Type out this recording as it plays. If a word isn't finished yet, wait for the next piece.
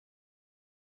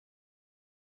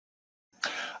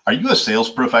Are you a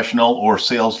sales professional or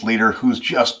sales leader who's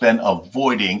just been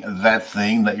avoiding that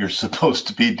thing that you're supposed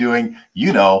to be doing?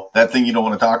 You know, that thing you don't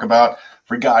want to talk about.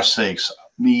 For gosh sakes,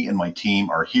 me and my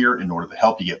team are here in order to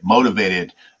help you get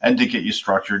motivated and to get you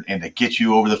structured and to get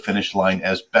you over the finish line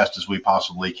as best as we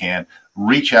possibly can.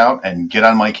 Reach out and get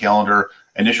on my calendar.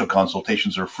 Initial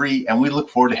consultations are free, and we look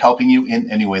forward to helping you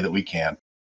in any way that we can.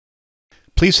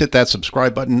 Please hit that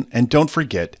subscribe button, and don't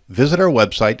forget, visit our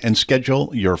website and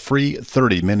schedule your free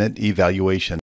 30-minute evaluation.